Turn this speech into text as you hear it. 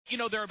You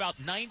know, there are about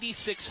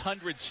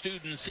 9,600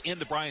 students in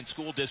the Bryant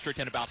School District,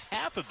 and about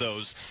half of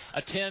those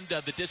attend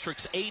the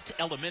district's 8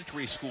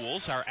 elementary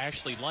schools. Our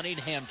Ashley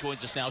Lunningham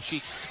joins us now.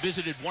 She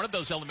visited one of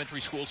those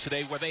elementary schools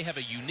today where they have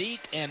a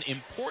unique and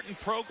important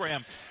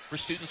program for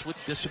students with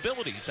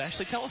disabilities.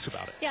 Ashley, tell us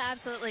about it. Yeah,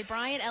 absolutely.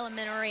 Bryant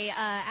Elementary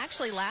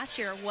actually last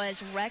year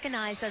was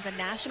recognized as a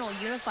national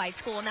unified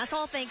school, and that's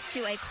all thanks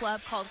to a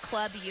club called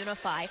Club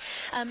Unify.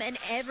 And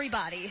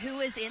everybody who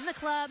is in the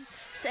club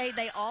say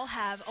they all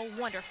have a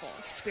wonderful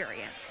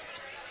experience.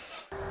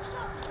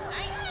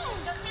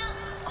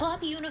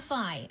 Club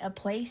Unify, a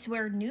place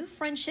where new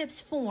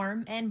friendships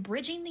form and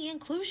bridging the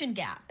inclusion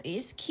gap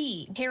is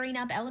key. Pairing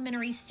up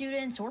elementary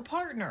students or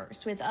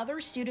partners with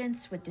other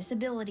students with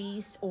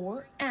disabilities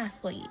or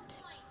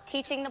athletes.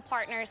 Teaching the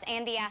partners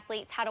and the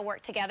athletes how to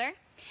work together.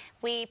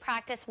 We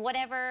practice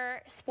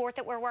whatever sport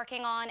that we're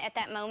working on at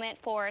that moment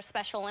for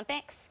Special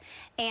Olympics.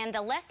 And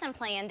the lesson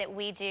plan that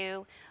we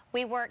do,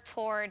 we work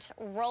towards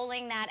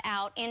rolling that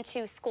out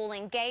into school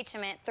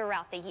engagement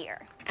throughout the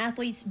year.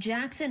 Athletes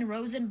Jackson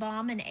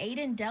Rosenbaum and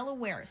Aiden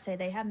Delaware say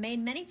they have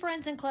made many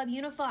friends in Club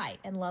Unify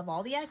and love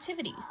all the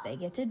activities they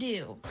get to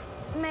do.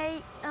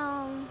 Make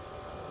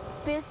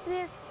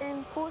biscuits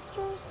and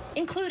posters,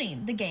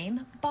 including the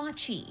game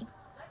bocce.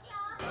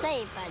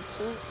 Play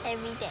bocce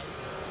every day.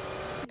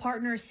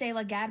 Partners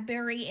Sayla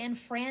Gadberry and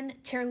Fran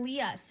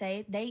Terlia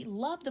say they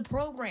love the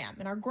program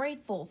and are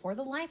grateful for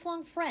the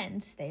lifelong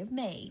friends they've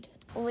made.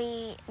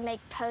 We make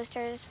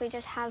posters, we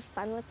just have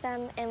fun with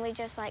them, and we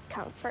just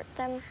comfort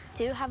them.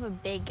 Do have a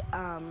big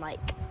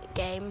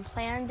game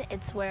planned.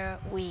 It's where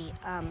we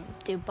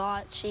do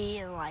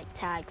bocce and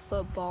tag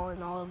football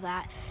and all of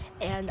that.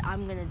 And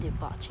I'm gonna do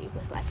bocce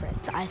with my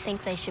friends. I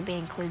think they should be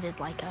included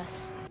like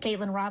us.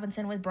 Caitlin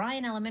Robinson with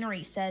Bryant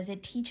Elementary says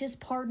it teaches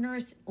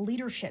partners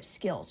leadership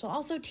skills while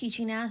also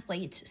teaching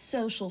athletes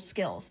social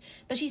skills.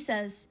 But she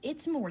says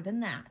it's more than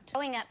that.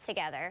 Growing up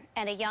together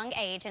at a young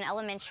age in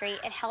elementary,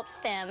 it helps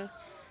them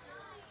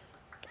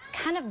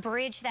kind of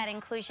bridge that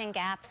inclusion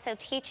gap. So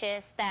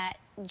teaches that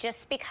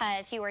just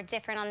because you are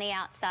different on the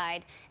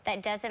outside,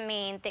 that doesn't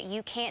mean that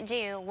you can't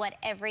do what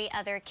every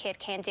other kid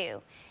can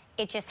do.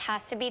 It just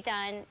has to be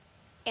done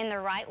in the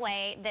right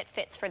way that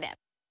fits for them.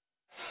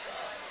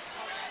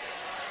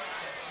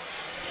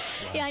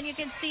 Yeah, and you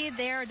can see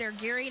there they're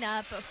gearing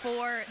up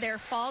for their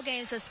fall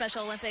games with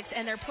Special Olympics,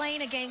 and they're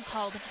playing a game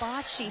called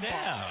bocce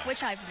ball,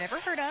 which I've never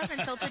heard of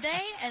until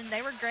today, and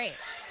they were great.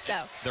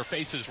 So their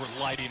faces were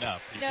lighting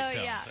up, you could tell,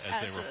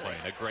 as they were playing.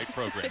 A great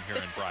program here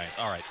in Bryant.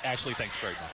 All right, Ashley, thanks very much.